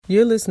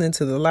You're listening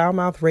to the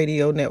Loudmouth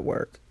Radio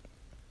Network.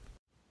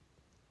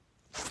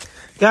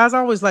 Guys, I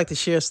always like to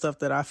share stuff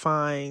that I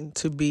find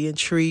to be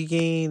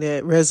intriguing,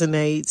 that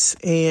resonates.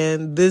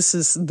 And this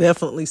is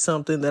definitely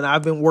something that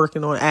I've been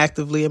working on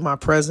actively in my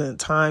present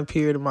time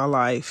period of my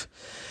life,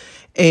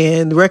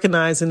 and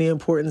recognizing the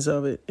importance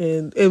of it,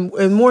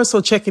 and more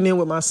so checking in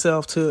with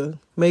myself to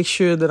make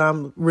sure that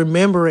I'm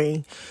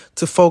remembering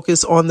to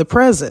focus on the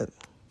present.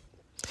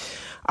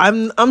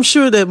 I'm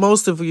sure that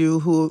most of you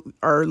who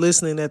are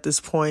listening at this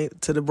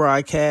point to the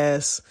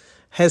broadcast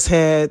has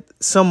had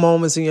some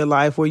moments in your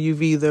life where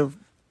you've either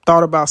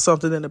thought about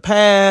something in the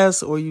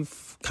past, or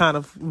you've kind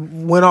of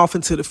went off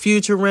into the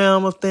future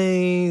realm of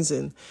things.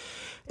 And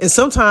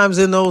sometimes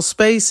in those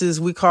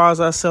spaces, we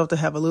cause ourselves to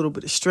have a little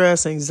bit of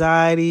stress,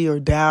 anxiety, or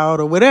doubt,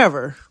 or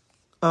whatever,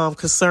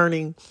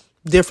 concerning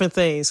different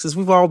things, because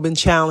we've all been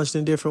challenged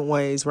in different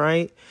ways,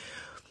 right?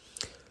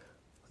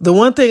 The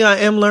one thing I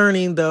am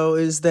learning, though,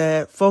 is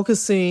that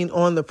focusing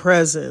on the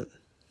present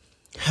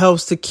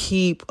helps to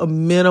keep a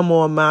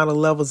minimal amount of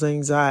levels of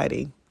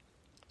anxiety,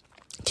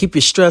 keep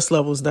your stress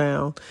levels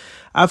down.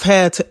 I've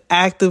had to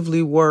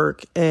actively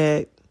work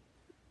at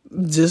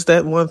just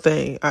that one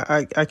thing.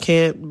 I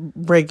can't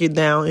break it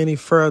down any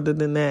further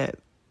than that,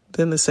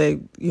 than to say,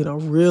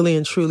 really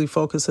and truly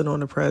focusing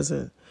on the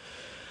present.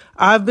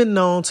 I've been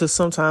known to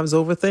sometimes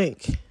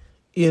overthink.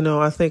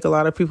 I think a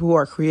lot of people who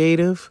are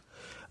creative,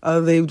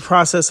 they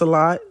process a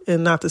lot.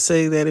 And not to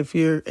say that if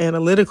you're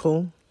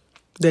analytical,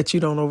 that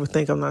you don't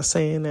overthink. I'm not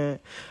saying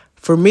that.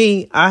 For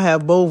me, I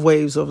have both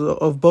waves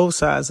of both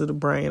sides of the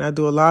brain. I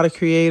do a lot of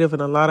creative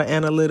and a lot of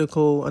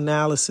analytical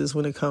analysis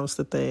when it comes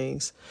to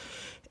things.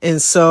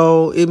 And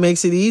so it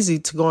makes it easy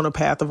to go on a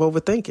path of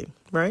overthinking,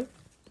 right?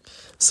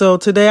 So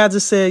today I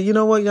just said, you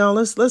know what, y'all,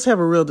 let's have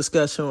a real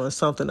discussion on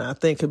something that I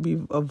think could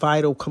be a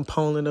vital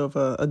component of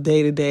a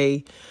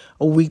day-to-day,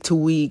 a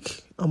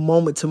week-to-week, a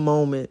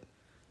moment-to-moment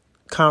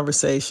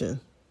conversation.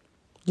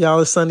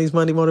 Y'all, it's Sonny's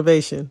Monday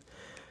Motivation.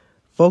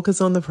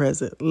 Focus on the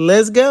present.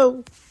 Let's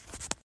go.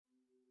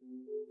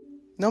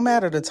 No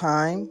matter the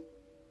time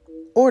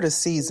or the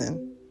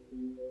season,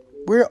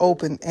 we're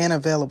open and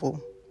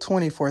available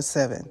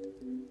 24/7.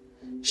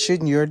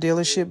 Shouldn't your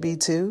dealership be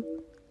too?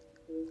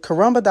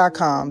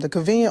 Carumba.com, the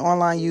convenient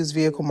online used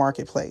vehicle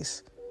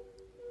marketplace.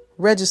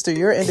 Register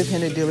your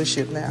independent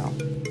dealership now.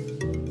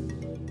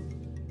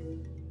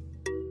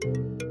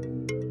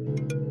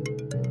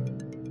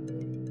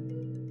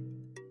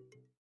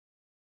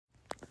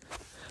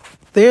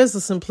 There's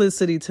a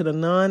simplicity to the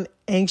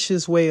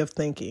non-anxious way of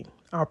thinking.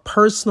 Our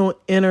personal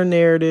inner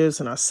narratives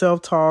and our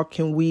self-talk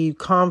can weave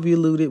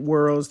convoluted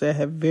worlds that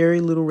have very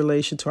little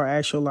relation to our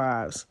actual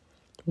lives.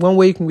 One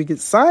way we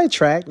get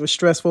sidetracked with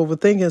stressful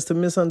overthinking is to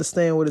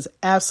misunderstand what is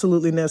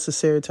absolutely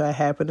necessary to our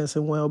happiness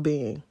and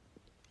well-being.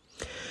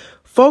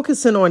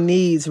 Focusing on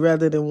needs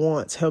rather than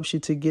wants helps you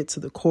to get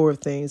to the core of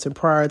things and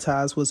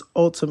prioritize what's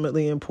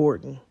ultimately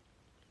important.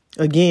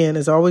 Again,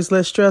 it's always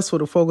less stressful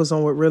to focus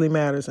on what really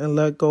matters and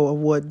let go of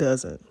what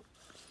doesn't.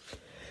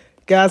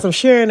 Guys, I'm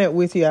sharing that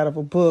with you out of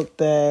a book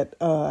that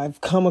I've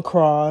come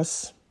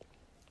across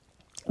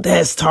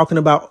that's talking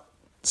about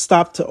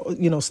stop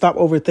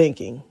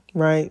overthinking,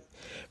 right?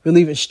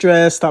 Relieving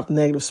stress, stop the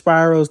negative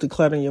spirals,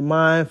 decluttering your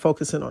mind,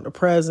 focusing on the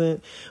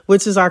present,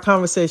 which is our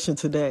conversation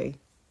today.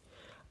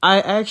 I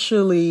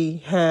actually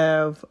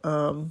have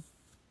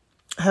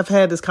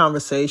had this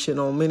conversation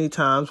on many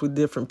times with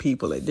different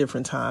people at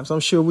different times. I'm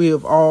sure we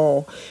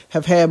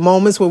have had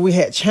moments where we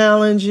had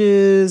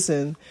challenges,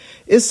 and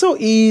it's so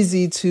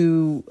easy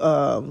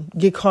to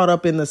get caught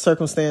up in the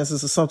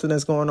circumstances of something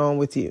that's going on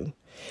with you.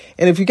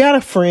 And if you got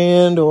a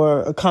friend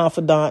or a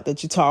confidant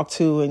that you talk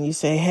to and you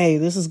say, hey,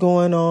 this is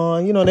going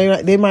on,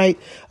 they might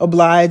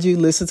oblige you,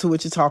 listen to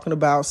what you're talking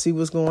about, see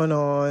what's going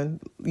on,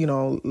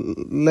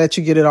 let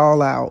you get it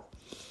all out.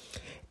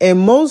 And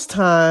most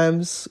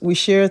times we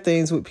share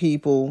things with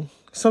people,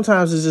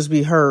 sometimes to just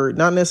be heard,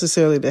 not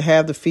necessarily to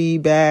have the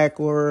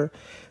feedback or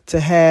to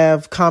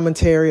have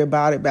commentary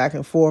about it back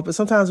and forth, but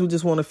sometimes we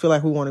just want to feel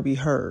like we want to be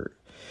heard.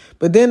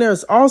 But then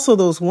there's also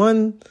those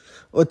 1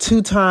 or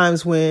 2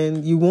 times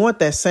when you want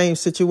that same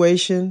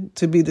situation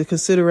to be the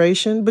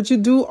consideration, but you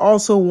do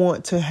also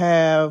want to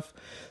have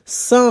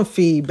some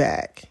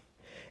feedback.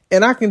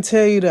 And I can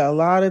tell you that a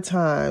lot of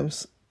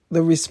times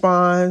the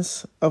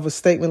response of a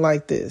statement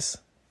like this,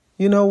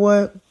 you know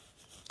what?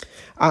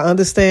 I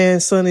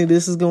understand, Sonny,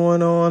 this is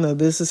going on or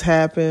this has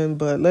happened,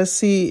 but let's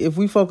see if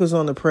we focus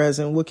on the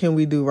present, what can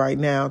we do right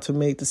now to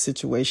make the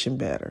situation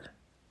better?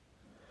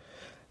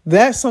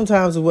 That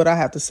sometimes is what I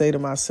have to say to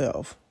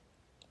myself.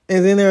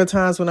 And then there are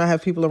times when I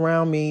have people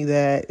around me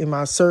that in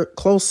my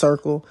close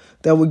circle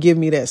that will give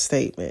me that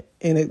statement.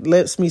 And it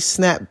lets me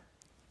snap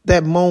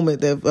that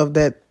moment of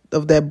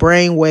that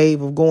brain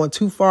wave of going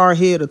too far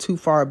ahead or too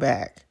far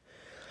back.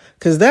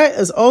 Because that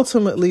is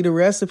ultimately the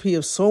recipe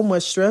of so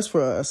much stress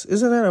for us.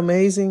 Isn't that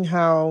amazing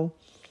how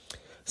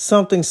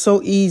something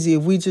so easy,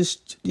 if we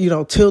just,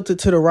 tilt it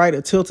to the right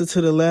or tilt it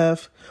to the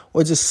left,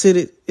 or just sit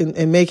it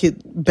and make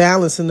it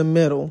balance in the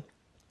middle,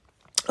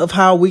 of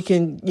how we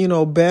can,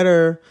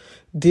 better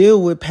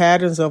deal with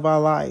patterns of our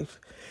life.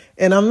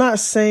 And I'm not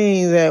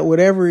saying that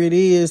whatever it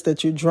is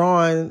that you're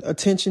drawing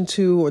attention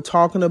to or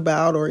talking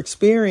about or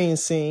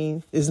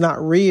experiencing is not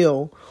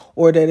real,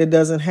 or that it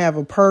doesn't have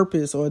a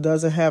purpose or it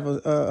doesn't have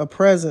a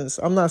presence.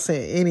 I'm not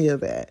saying any of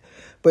that.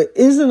 But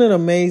isn't it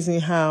amazing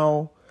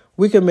how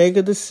we can make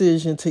a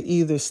decision to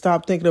either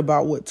stop thinking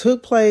about what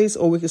took place,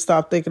 or we can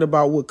stop thinking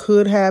about what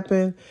could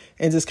happen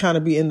and just kind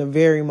of be in the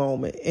very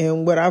moment.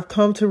 And what I've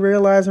come to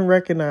realize and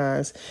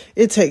recognize,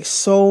 it takes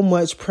so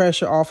much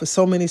pressure off of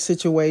so many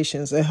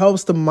situations. It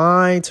helps the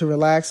mind to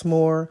relax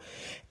more,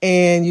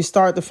 and you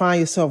start to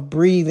find yourself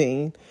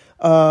breathing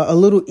a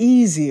little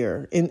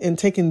easier and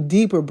taking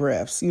deeper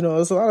breaths. You know,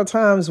 there's a lot of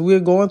times we're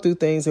going through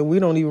things and we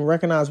don't even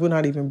recognize we're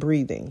not even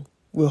breathing.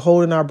 We're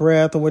holding our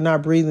breath, or we're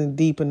not breathing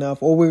deep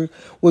enough, or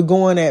we're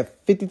going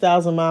at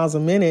 50,000 miles a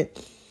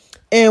minute,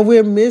 and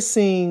we're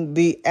missing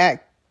the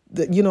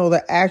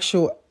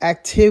actual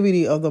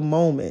activity of the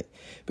moment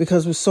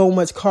because we're so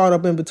much caught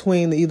up in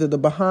between either the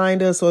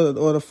behind us or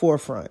the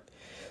forefront.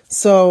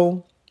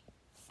 So,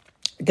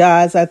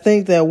 guys, I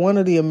think that one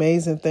of the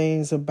amazing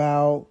things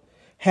about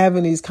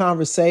having these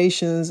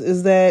conversations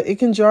is that it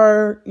can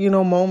jar,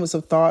 moments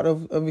of thought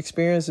of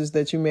experiences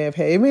that you may have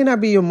had. It may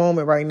not be your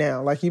moment right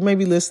now. Like, you may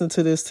be listening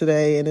to this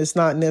today and it's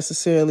not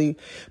necessarily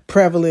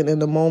prevalent in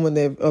the moment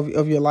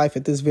of your life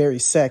at this very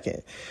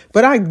second.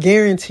 But I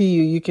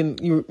guarantee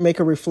you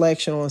make a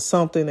reflection on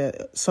something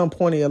at some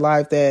point in your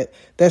life that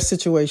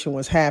situation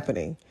was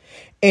happening.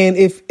 And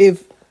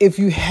if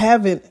you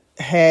haven't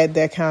had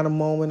that kind of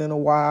moment in a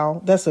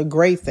while, that's a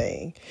great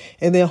thing.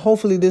 And then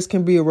hopefully this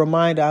can be a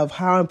reminder of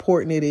how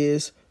important it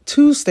is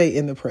to stay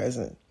in the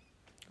present,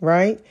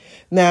 right?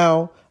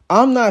 Now,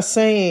 I'm not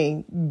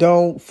saying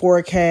don't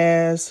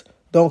forecast,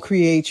 don't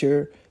create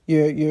your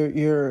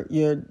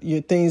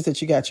things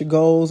that you got, your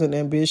goals and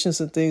ambitions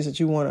and things that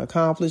you want to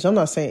accomplish. I'm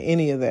not saying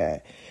any of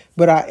that,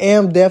 but I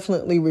am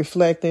definitely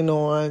reflecting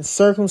on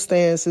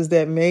circumstances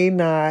that may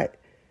not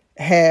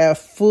have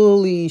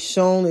fully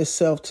shown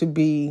itself to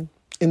be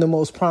in the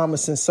most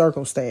promising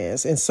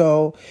circumstance. And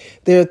so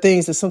there are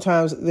things that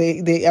sometimes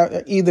they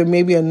are either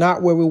maybe are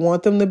not where we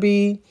want them to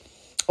be,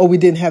 or we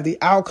didn't have the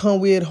outcome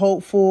we had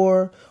hoped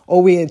for,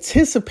 or we're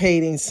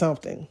anticipating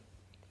something,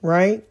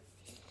 right?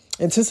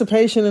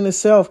 Anticipation in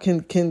itself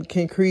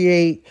can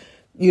create,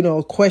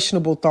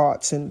 questionable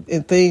thoughts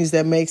and things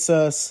that makes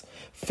us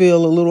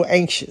feel a little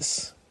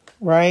anxious,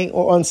 right?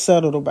 Or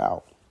unsettled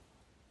about.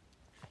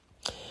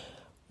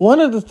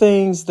 One of the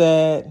things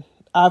that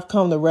I've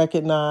come to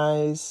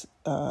recognize,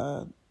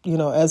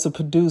 as a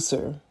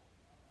producer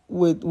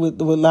with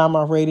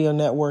Loudmouth Radio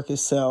Network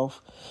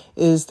itself,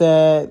 is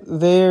that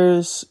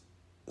there's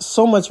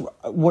so much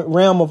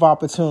realm of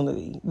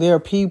opportunity. There are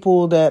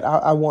people that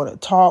I want to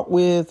talk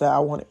with, that I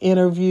want to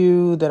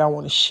interview, that I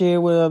want to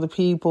share with other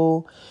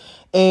people.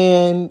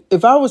 And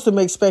if I was to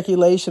make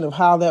speculation of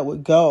how that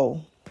would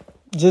go,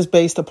 just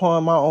based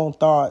upon my own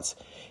thoughts,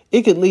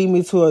 it could lead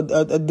me to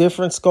a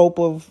different scope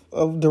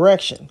of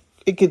direction.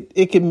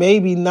 It could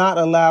maybe not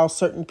allow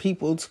certain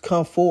people to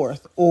come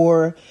forth,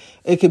 or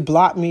it could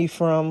block me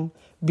from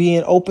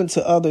being open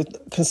to other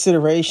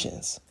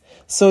considerations.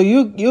 So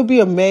you'll be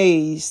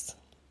amazed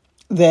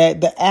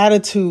that the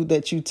attitude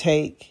that you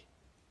take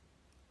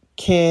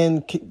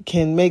can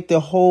make the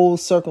whole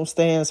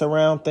circumstance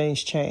around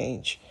things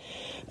change.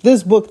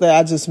 This book that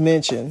I just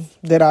mentioned,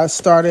 that I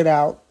started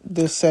out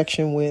this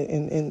section with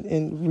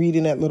in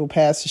reading that little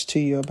passage to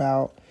you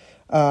about,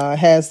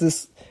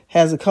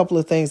 has a couple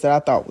of things that I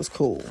thought was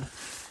cool.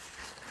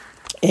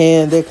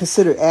 And they're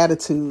considered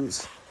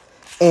attitudes.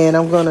 And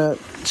I'm going to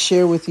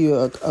share with you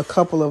a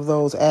couple of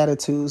those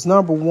attitudes.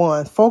 Number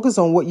one, focus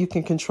on what you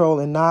can control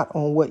and not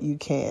on what you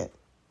can't.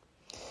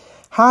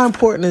 How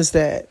important is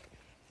that,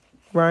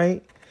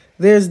 right?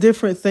 There's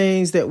different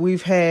things that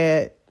we've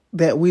had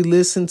that we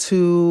listen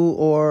to,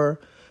 or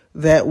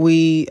that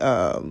we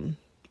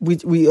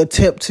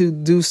attempt to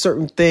do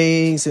certain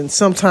things. And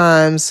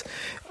sometimes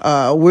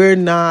we're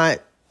not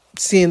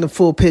seeing the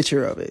full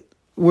picture of it.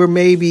 We're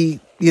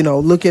maybe,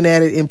 looking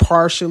at it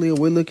impartially, or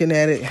we're looking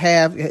at it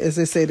half, as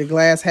they say, the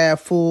glass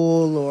half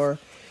full or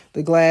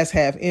the glass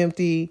half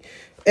empty.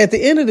 At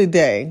the end of the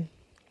day,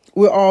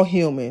 we're all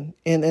human.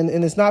 And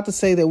it's not to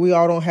say that we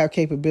all don't have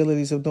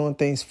capabilities of doing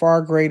things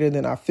far greater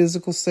than our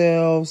physical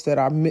selves, that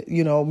are,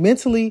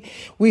 mentally,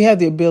 we have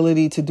the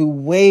ability to do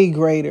way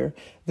greater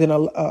than,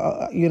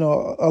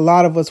 a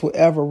lot of us will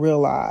ever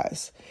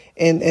realize.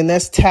 And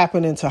that's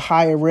tapping into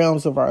higher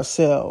realms of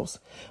ourselves.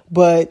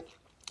 But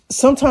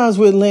sometimes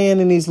we're laying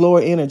in these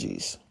lower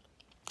energies,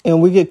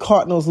 and we get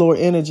caught in those lower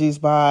energies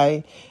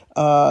by,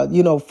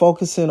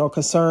 focusing or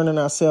concerning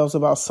ourselves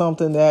about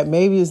something that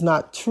maybe is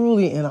not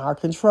truly in our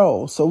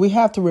control. So we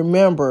have to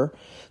remember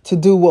to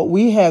do what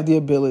we have the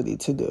ability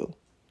to do.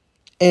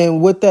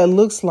 And what that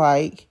looks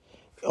like,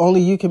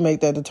 only you can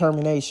make that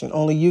determination.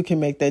 Only you can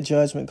make that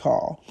judgment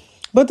call.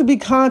 But to be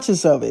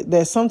conscious of it,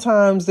 that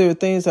sometimes there are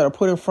things that are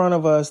put in front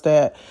of us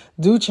that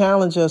do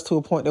challenge us to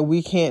a point that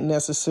we can't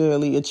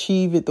necessarily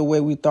achieve it the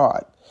way we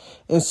thought.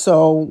 And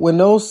so when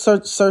those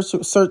search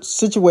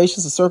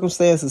situations or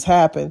circumstances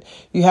happen,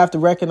 you have to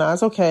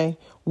recognize, okay,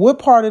 what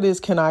part of this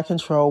can I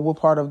control? What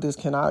part of this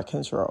can I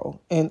control?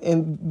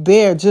 And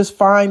there, just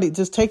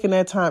taking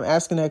that time,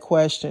 asking that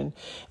question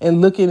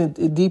and looking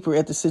deeper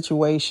at the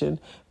situation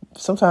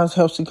sometimes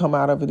helps you come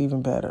out of it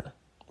even better,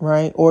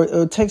 right? Or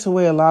it takes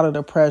away a lot of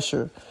the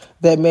pressure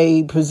that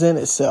may present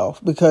itself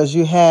because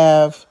you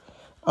have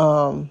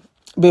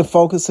been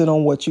focusing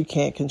on what you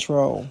can't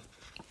control.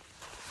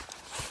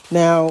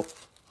 Now,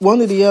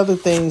 one of the other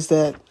things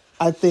that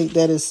I think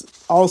that is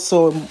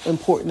also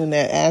important in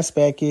that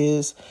aspect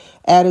is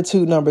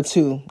attitude number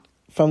 2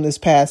 from this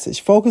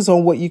passage. Focus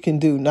on what you can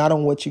do, not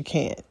on what you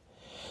can't.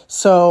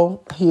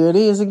 So here it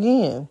is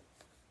again.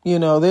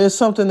 There's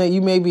something that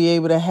you may be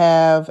able to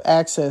have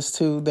access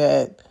to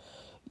that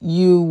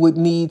you would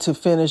need to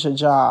finish a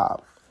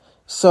job.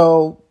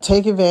 So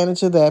take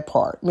advantage of that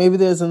part. Maybe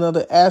there's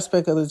another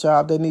aspect of the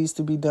job that needs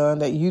to be done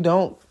that you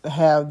don't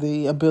have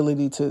the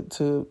ability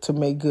to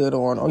make good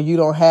on, or you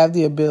don't have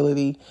the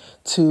ability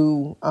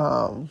to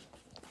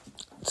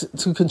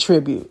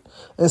contribute.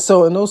 And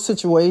so in those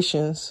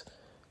situations,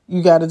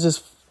 you got to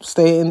just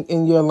stay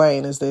in your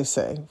lane, as they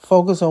say.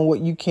 Focus on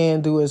what you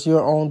can do as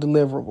your own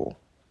deliverable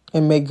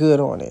and make good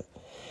on it.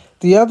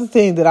 The other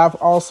thing that I've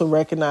also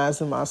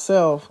recognized in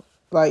myself,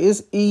 like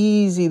it's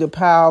easy to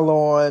pile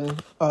on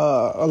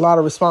a lot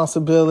of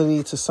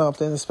responsibility to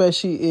something,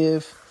 especially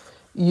if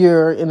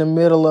you're in the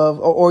middle of,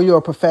 or you're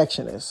a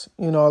perfectionist.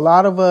 A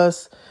lot of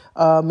us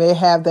may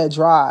have that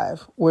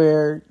drive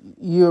where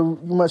you're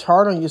much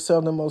harder on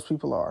yourself than most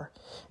people are.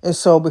 And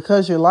so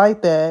because you're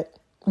like that,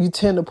 you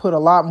tend to put a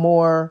lot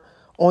more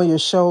on your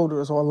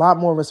shoulders or a lot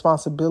more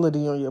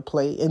responsibility on your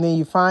plate. And then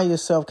you find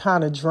yourself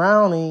kind of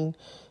drowning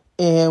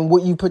in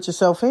what you put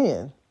yourself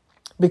in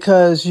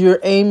because you're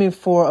aiming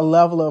for a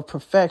level of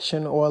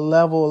perfection or a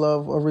level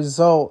of a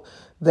result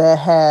that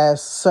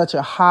has such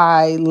a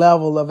high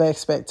level of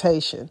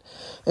expectation.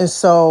 And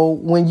so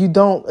when you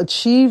don't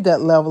achieve that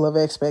level of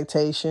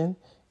expectation,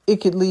 it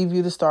could leave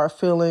you to start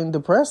feeling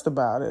depressed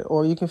about it,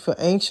 or you can feel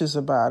anxious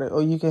about it,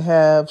 or you can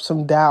have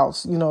some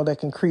doubts, that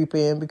can creep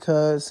in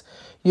because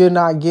you're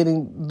not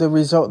getting the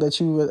result that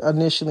you were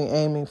initially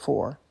aiming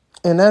for.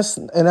 And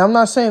I'm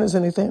not saying there's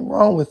anything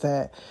wrong with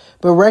that,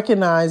 but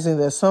recognizing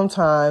that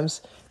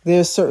sometimes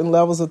there's certain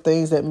levels of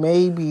things that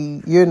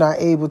maybe you're not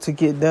able to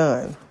get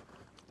done.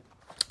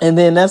 And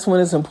then that's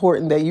when it's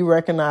important that you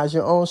recognize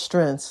your own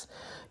strengths.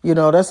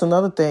 That's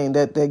another thing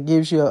that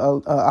gives you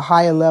a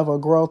higher level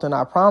of growth. And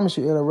I promise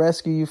you, it'll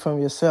rescue you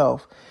from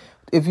yourself.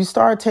 If you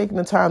start taking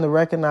the time to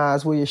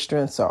recognize where your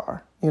strengths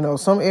are,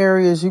 some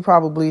areas you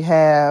probably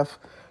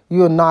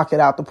you'll knock it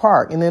out the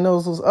park. And then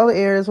those other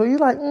areas where you're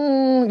like,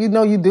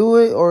 you do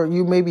it, or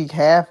you maybe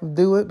half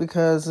do it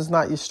because it's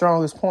not your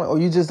strongest point, or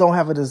you just don't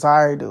have a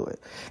desire to do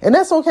it. And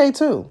that's okay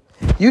too.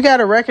 You got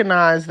to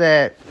recognize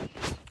that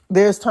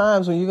there's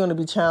times when you're going to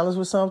be challenged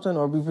with something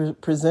or be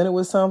presented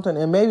with something,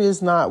 and maybe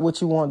it's not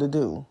what you want to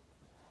do,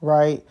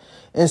 right?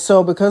 And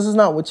so because it's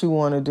not what you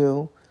want to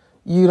do,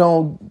 you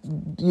don't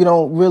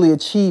really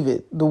achieve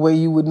it the way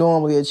you would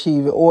normally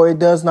achieve it, or it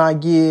does not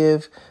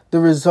give the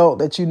result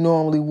that you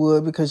normally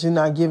would because you're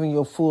not giving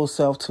your full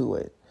self to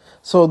it.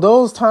 So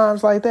those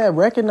times like that,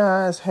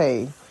 recognize,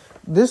 hey,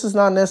 this is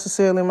not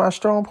necessarily my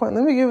strong point.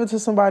 Let me give it to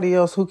somebody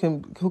else who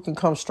can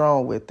come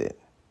strong with it,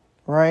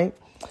 right?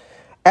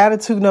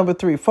 Attitude number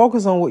 3,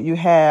 focus on what you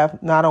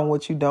have, not on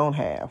what you don't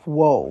have.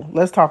 Whoa,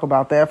 let's talk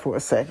about that for a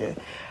second.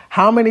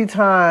 How many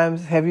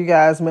times have you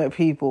guys met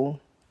people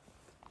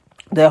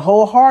that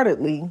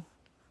wholeheartedly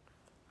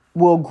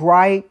will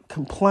gripe,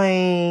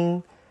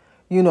 complain,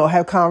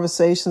 have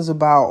conversations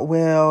about,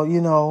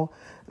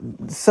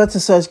 such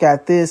and such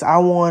got this, I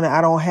want it,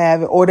 I don't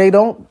have it, or they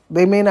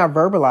may not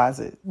verbalize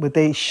it, but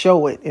they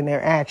show it in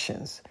their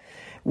actions,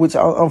 which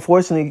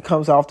unfortunately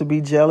comes off to be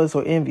jealous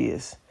or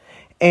envious.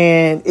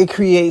 And it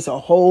creates a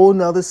whole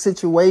nother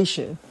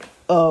situation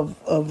of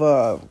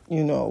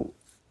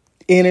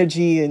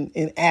energy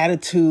and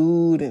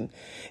attitude. And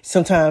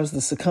sometimes the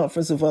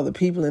circumference of other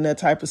people in that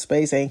type of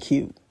space ain't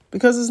cute,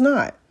 because it's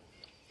not.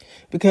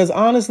 Because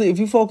honestly, if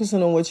you're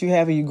focusing on what you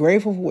have and you're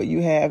grateful for what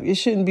you have, it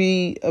shouldn't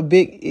be a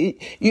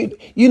big,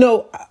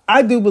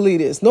 I do believe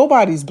this.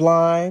 Nobody's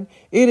blind.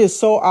 It is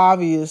so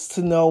obvious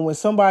to know when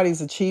somebody's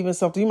achieving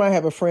something. You might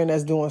have a friend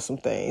that's doing some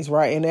things,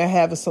 right? And they're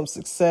having some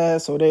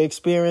success, or they're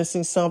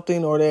experiencing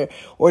something, or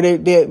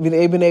they've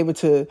been able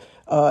to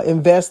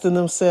invest in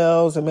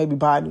themselves and maybe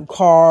buy a new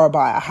car, or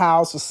buy a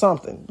house or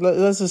something.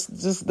 Let's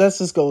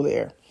just go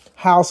there.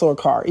 House or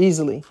car,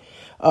 easily.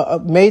 A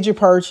major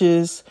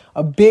purchase,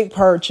 a big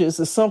purchase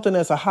is something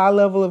that's a high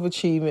level of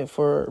achievement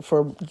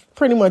for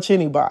pretty much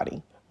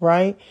anybody,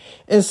 right?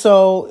 And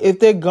so if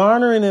they're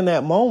garnering in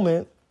that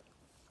moment,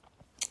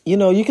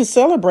 you can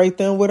celebrate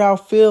them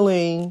without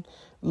feeling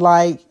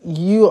like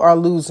you are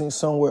losing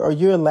somewhere or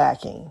you're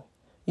lacking.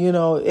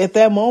 At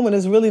that moment,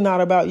 it's really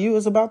not about you,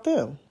 it's about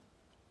them,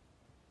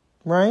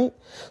 right?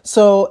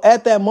 So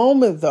at that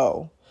moment,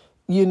 though,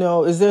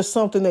 is there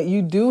something that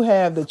you do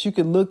have that you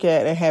can look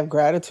at and have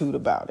gratitude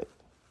about it?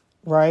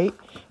 right?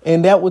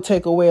 And that will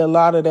take away a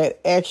lot of that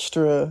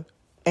extra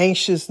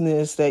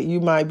anxiousness that you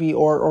might be,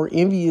 or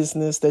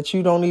enviousness that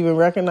you don't even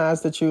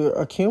recognize that you're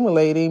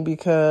accumulating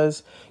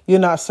because you're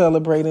not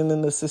celebrating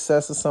in the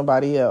success of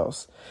somebody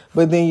else.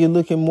 But then you're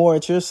looking more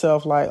at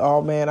yourself like,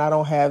 oh man, I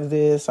don't have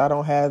this, I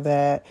don't have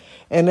that.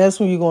 And that's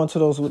when you go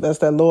into that's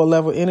that lower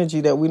level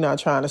energy that we're not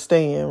trying to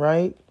stay in,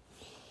 right?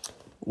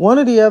 One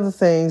of the other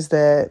things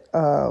that,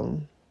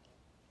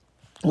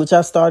 which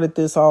I started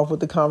this off with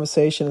the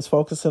conversation, is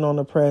focusing on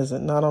the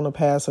present, not on the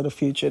past or the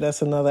future.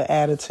 That's another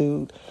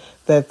attitude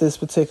that this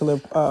particular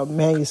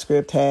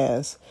manuscript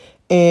has.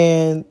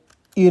 And,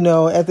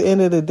 at the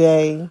end of the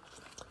day,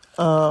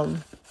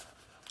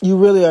 you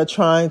really are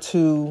trying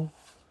to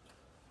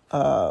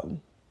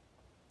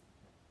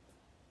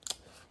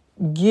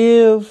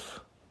give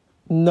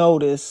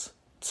notice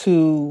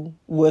to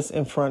what's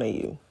in front of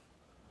you.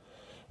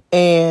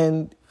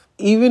 And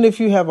even if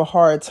you have a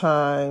hard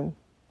time,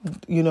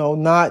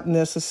 not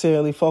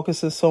necessarily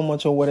focusing so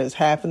much on what has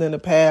happened in the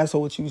past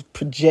or what you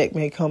project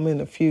may come in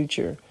the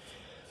future,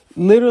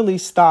 literally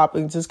stop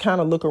and just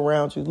kind of look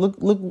around you.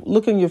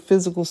 Look in your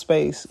physical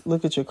space.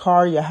 Look at your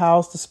car, your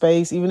house, the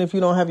space. Even if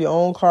you don't have your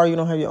own car, you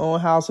don't have your own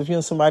house. If you're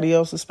in somebody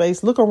else's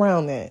space, look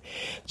around that.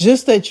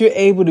 Just that you're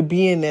able to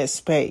be in that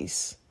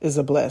space is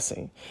a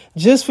blessing.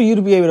 Just for you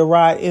to be able to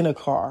ride in a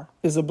car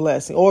is a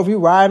blessing. Or if you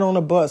ride on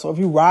a bus, or if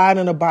you ride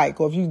on a bike,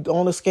 or if you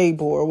on a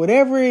skateboard, or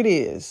whatever it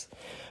is,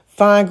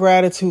 find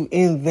gratitude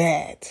in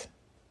that.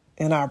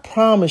 And I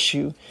promise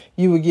you,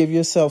 you will give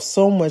yourself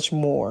so much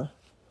more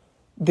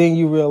than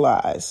you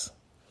realize,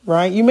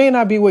 right? You may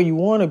not be where you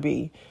want to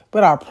be,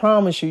 but I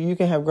promise you, you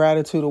can have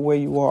gratitude of where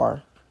you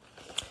are.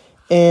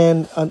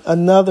 And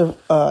another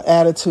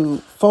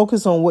attitude,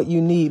 focus on what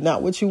you need,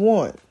 not what you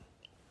want.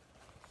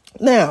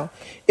 Now,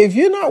 if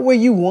you're not where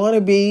you want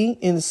to be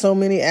in so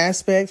many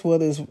aspects,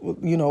 whether it's,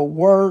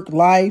 work,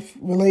 life,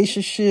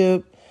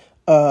 relationship,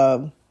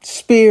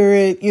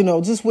 spirit,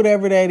 just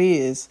whatever that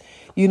is,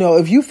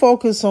 if you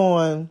focus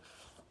on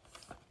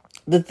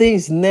the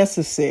things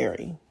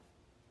necessary,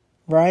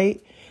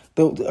 right?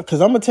 Because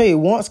I'm going to tell you,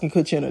 wants can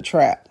put you in a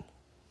trap.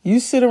 You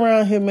sit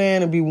around here,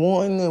 man, and be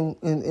wanting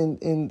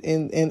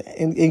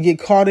and get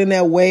caught in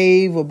that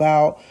wave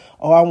about,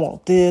 oh, I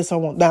want this, I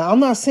want that. I'm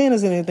not saying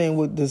there's anything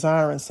with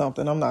desiring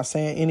something. I'm not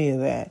saying any of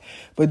that.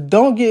 But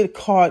don't get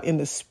caught in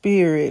the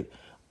spirit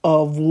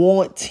of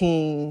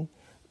wanting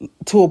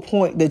to a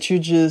point that you're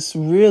just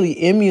really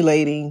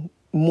emulating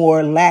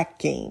more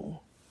lacking,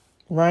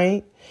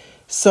 right?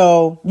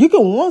 So you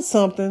can want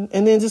something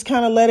and then just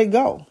kind of let it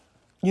go.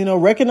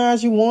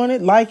 Recognize you want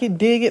it, like it,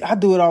 dig it. I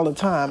do it all the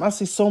time. I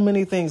see so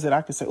many things that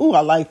I can say, oh, I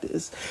like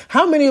this.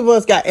 How many of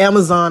us got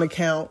Amazon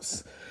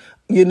accounts,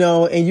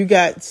 and you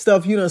got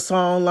stuff you done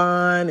saw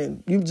online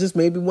and you just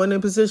maybe wasn't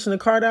in position to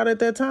cart out at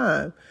that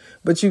time.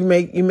 But you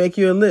make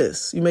you a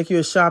list. You make you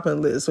a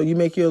shopping list, or you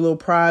make you a little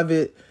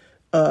private,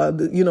 a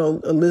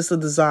list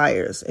of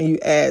desires, and you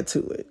add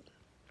to it.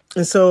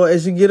 And so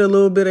as you get a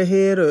little bit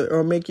ahead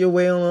or make your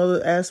way on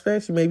other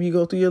aspects, maybe you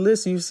go through your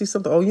list and you see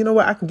something, oh, you know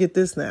what, I can get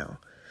this now.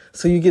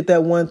 So you get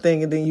that one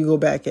thing and then you go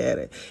back at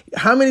it.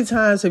 How many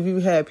times have you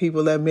had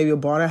people that maybe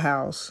bought a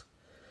house?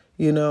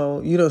 You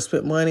don't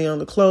spend money on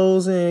the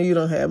closing. You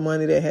don't have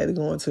money that had to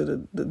go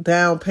into the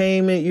down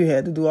payment. You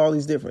had to do all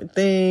these different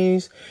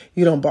things.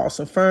 You don't bought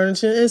some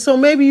furniture. And so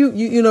maybe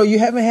you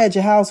haven't had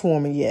your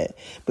housewarming yet,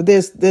 but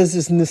there's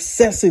just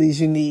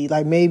necessities you need,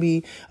 like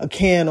maybe a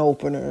can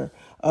opener,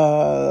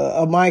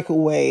 a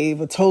microwave,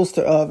 a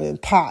toaster oven,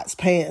 pots,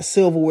 pans,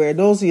 silverware.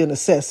 Those are your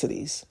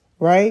necessities,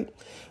 right?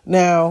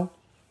 Now,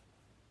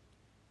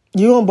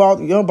 you done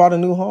bought a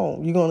new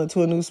home. You're going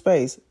into a new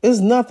space.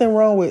 There's nothing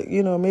wrong with,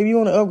 maybe you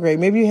want to upgrade.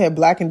 Maybe you had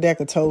Black &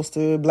 Decker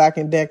toaster, Black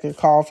 & Decker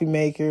coffee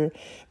maker.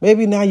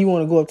 Maybe now you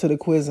want to go up to the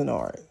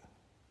Cuisinart,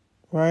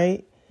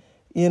 right?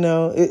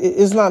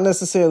 It's not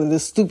necessarily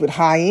this stupid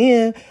high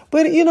end,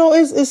 but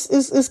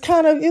it's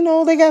kind of,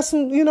 they got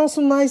some,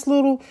 some nice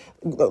little,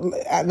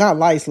 not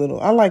nice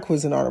little. I like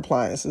Cuisinart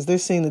appliances. They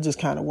seem to just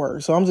kind of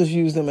work. So I'm just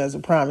using them as a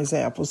prime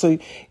example. So,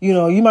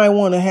 you might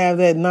want to have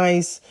that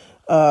nice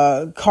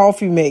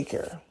coffee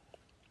maker.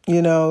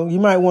 You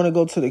might want to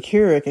go to the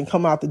Keurig and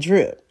come out the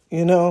drip,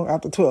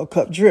 out the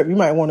 12-cup drip. You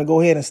might want to go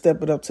ahead and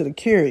step it up to the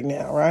Keurig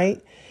now, right?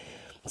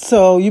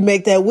 So you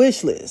make that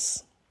wish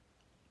list.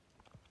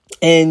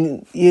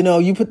 And,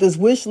 you put this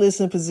wish list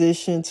in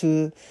position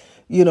to,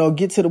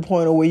 get to the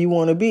point of where you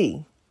want to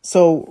be.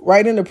 So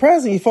right in the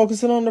present, you're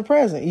focusing on the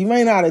present. You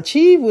may not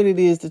achieve what it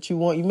is that you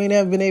want. You may not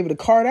have been able to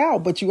cart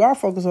out, but you are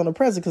focused on the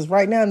present because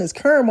right now in this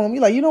current moment,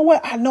 you're like, you know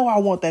what? I know I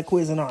want that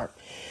Cuisinart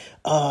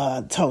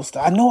toaster.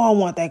 I know I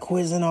want that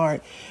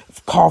Cuisinart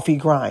coffee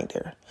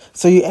grinder.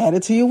 So you add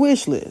it to your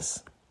wish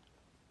list.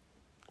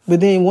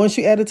 But then once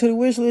you add it to the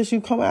wish list, you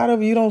come out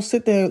of it, you don't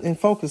sit there and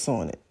focus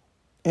on it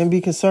and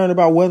be concerned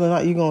about whether or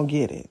not you're going to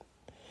get it.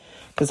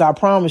 Because I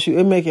promise you,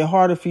 it'll make it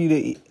harder for you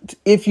to,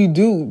 if you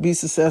do be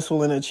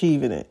successful in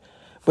achieving it.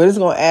 But it's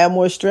going to add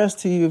more stress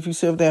to you if you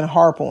sit there and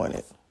harp on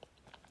it.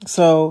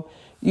 So,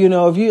 You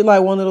know, if you're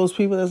like one of those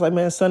people that's like,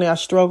 man, Sonny, I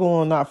struggle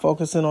on not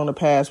focusing on the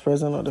past,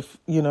 present,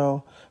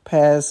 or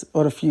past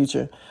or the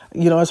future.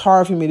 You know, it's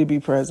hard for me to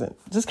be present.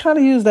 Just kind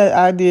of use that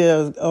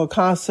idea or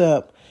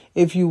concept,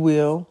 if you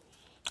will,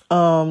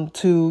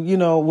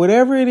 to,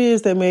 whatever it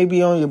is that may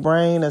be on your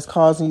brain that's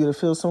causing you to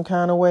feel some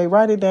kind of way,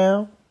 write it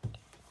down.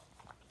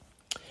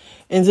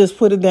 And just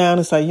put it down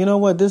and say, you know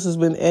what, this has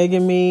been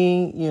egging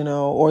me,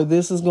 or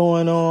this is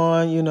going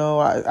on.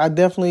 I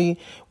definitely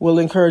will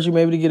encourage you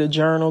maybe to get a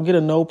journal, get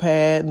a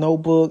notepad,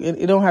 notebook.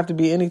 It don't have to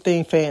be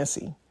anything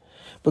fancy,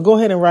 but go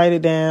ahead and write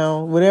it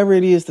down. Whatever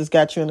it is that's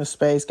got you in a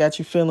space, got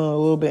you feeling a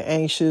little bit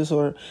anxious,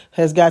 or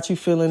has got you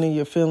feeling in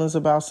your feelings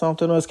about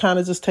something, or it's kind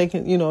of just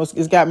taking,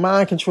 it's got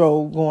mind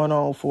control going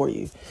on for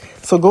you.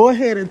 So go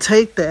ahead and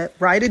take that,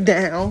 write it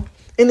down,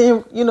 and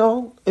then,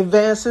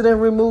 advance it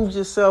and remove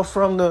yourself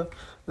from the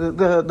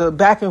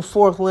back and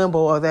forth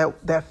limbo of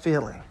that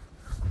feeling.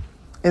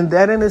 And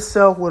that in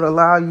itself would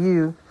allow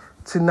you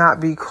to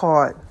not be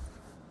caught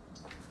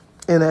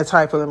in that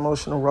type of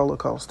emotional roller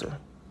coaster.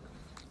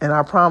 And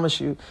I promise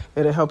you,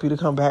 it'll help you to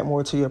come back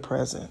more to your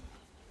present.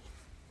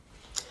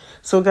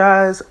 So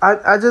guys,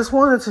 I just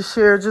wanted to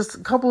share just a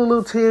couple of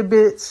little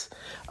tidbits.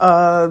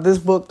 This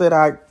book that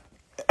I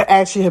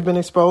actually have been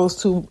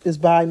exposed to is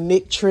by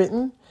Nick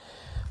Trenton.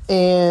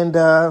 And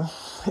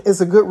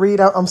it's a good read.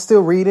 I'm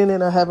still reading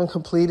it. I haven't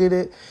completed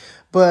it.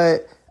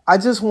 But I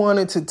just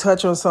wanted to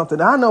touch on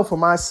something I know for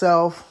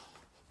myself.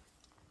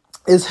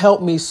 It's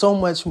helped me so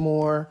much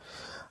more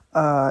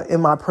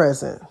in my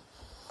present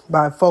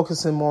by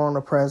focusing more on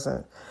the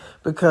present.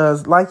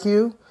 Because like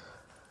you,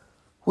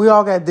 we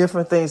all got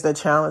different things that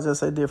challenge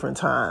us at different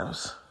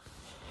times.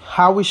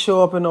 How we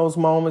show up in those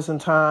moments in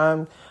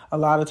time, a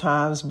lot of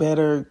times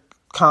better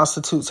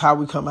constitutes how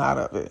we come out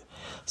of it.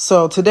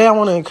 So today I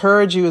want to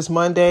encourage you. It's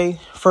Monday,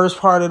 first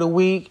part of the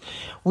week.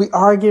 We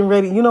are getting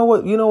ready. You know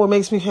what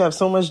makes me have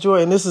so much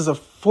joy? And this is a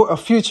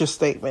future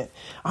statement.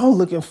 I'm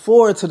looking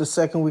forward to the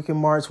second week in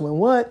March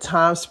when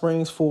time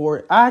springs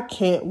forward. I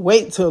can't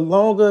wait till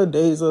longer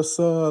days of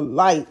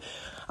sunlight.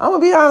 I'm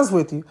going to be honest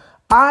with you.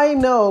 I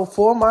know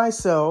for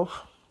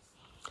myself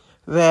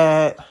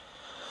that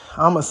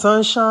I'm a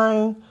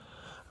sunshine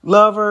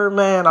lover,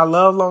 man. I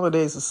love longer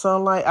days of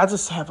sunlight. I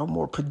just have a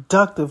more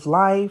productive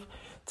life.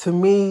 To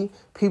me,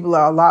 people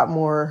are a lot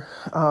more,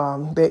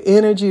 their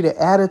energy, their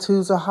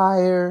attitudes are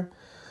higher.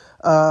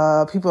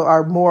 People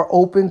are more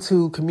open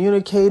to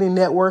communicating,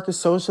 networking,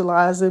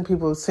 socializing.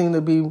 People seem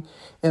to be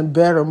in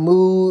better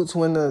moods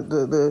when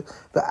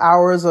the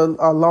hours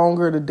are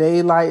longer, the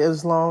daylight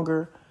is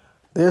longer.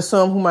 There's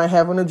some who might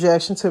have an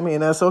objection to me,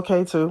 and that's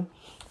okay too.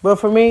 But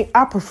for me,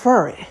 I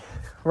prefer it,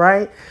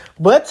 right?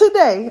 But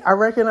today, I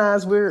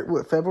recognize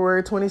we're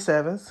February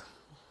 27th.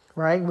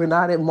 Right? We're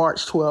not at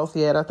March 12th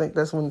yet. I think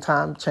that's when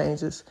time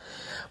changes.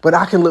 But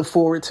I can look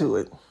forward to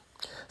it.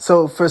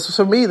 So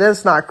for me,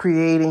 that's not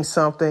creating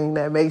something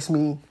that makes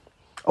me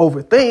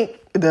overthink.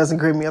 It doesn't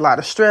give me a lot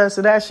of stress.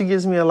 It actually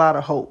gives me a lot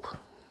of hope.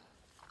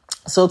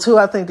 So too,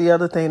 I think the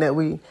other thing that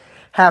we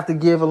have to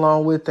give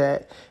along with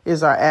that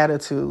is our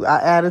attitude.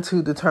 Our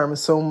attitude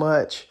determines so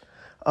much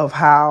of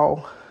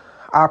how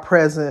our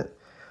present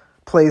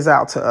plays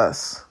out to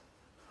us.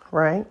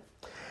 Right?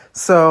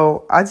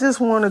 So I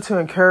just wanted to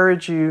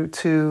encourage you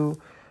to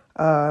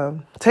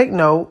take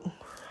note,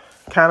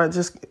 kind of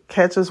just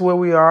catch us where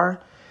we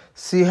are,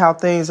 see how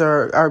things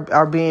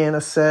are being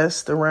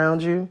assessed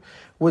around you,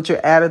 what your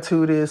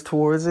attitude is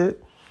towards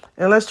it.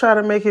 And let's try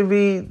to make it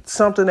be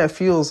something that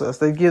fuels us,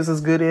 that gives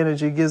us good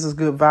energy, gives us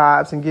good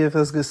vibes, and gives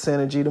us good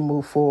synergy to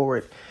move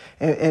forward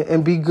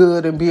and be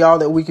good and be all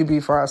that we can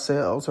be for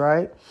ourselves,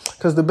 right?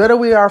 Because the better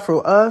we are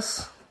for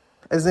us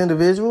as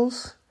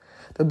individuals,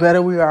 the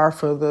better we are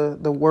for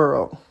the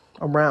world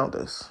around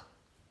us,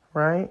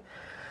 right?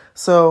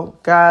 So,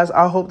 guys,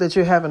 I hope that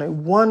you're having a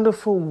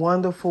wonderful,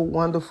 wonderful,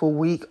 wonderful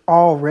week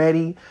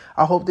already.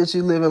 I hope that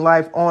you're living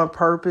life on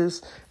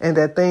purpose and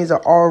that things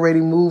are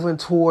already moving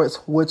towards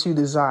what you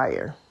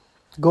desire.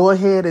 Go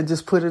ahead and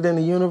just put it in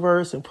the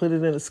universe and put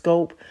it in the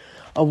scope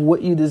of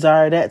what you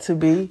desire that to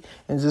be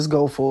and just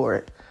go for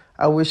it.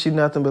 I wish you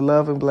nothing but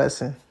love and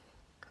blessing.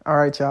 All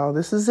right, y'all,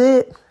 this is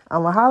it.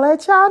 I'm going to holler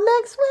at y'all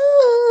next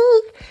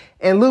week.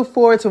 And look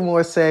forward to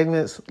more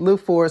segments.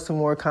 Look forward to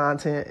more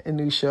content and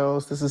new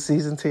shows. This is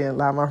Season 10,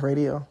 Loudmouth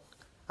Radio.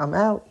 I'm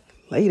out.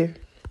 Later.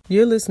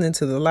 You're listening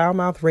to the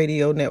Loudmouth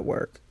Radio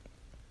Network.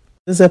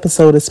 This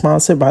episode is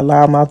sponsored by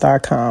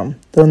Loudmouth.com,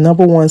 the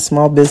 #1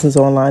 small business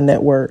online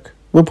network.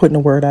 We're putting the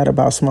word out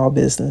about small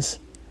business.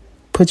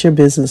 Put your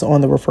business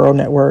on the referral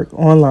network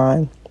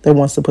online that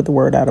wants to put the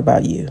word out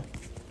about you.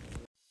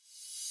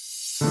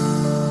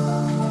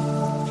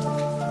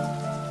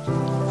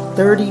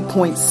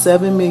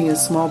 30.7 million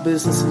small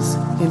businesses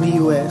in the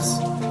U.S.,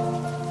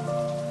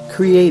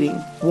 creating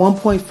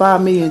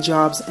 1.5 million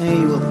jobs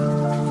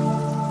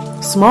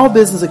annually. Small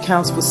business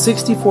accounts for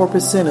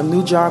 64% of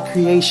new job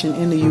creation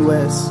in the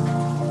U.S.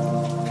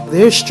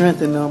 There's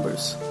strength in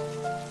numbers.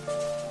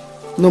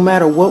 No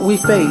matter what we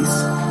face,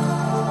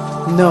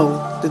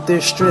 know that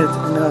there's strength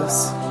in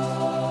us.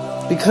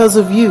 Because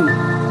of you,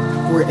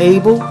 we're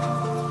able,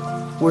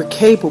 We're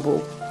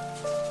capable,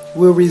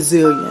 we're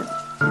resilient,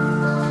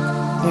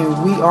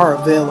 and we are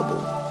available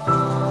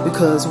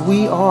because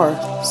we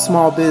are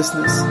small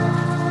business.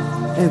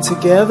 And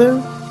together,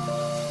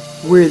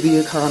 we're the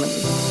economy.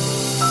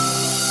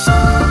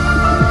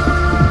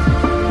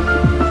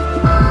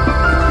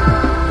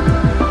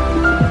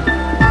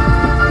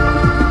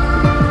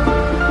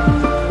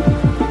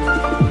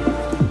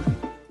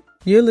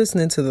 You're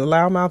listening to the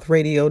Loudmouth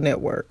Radio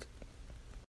Network.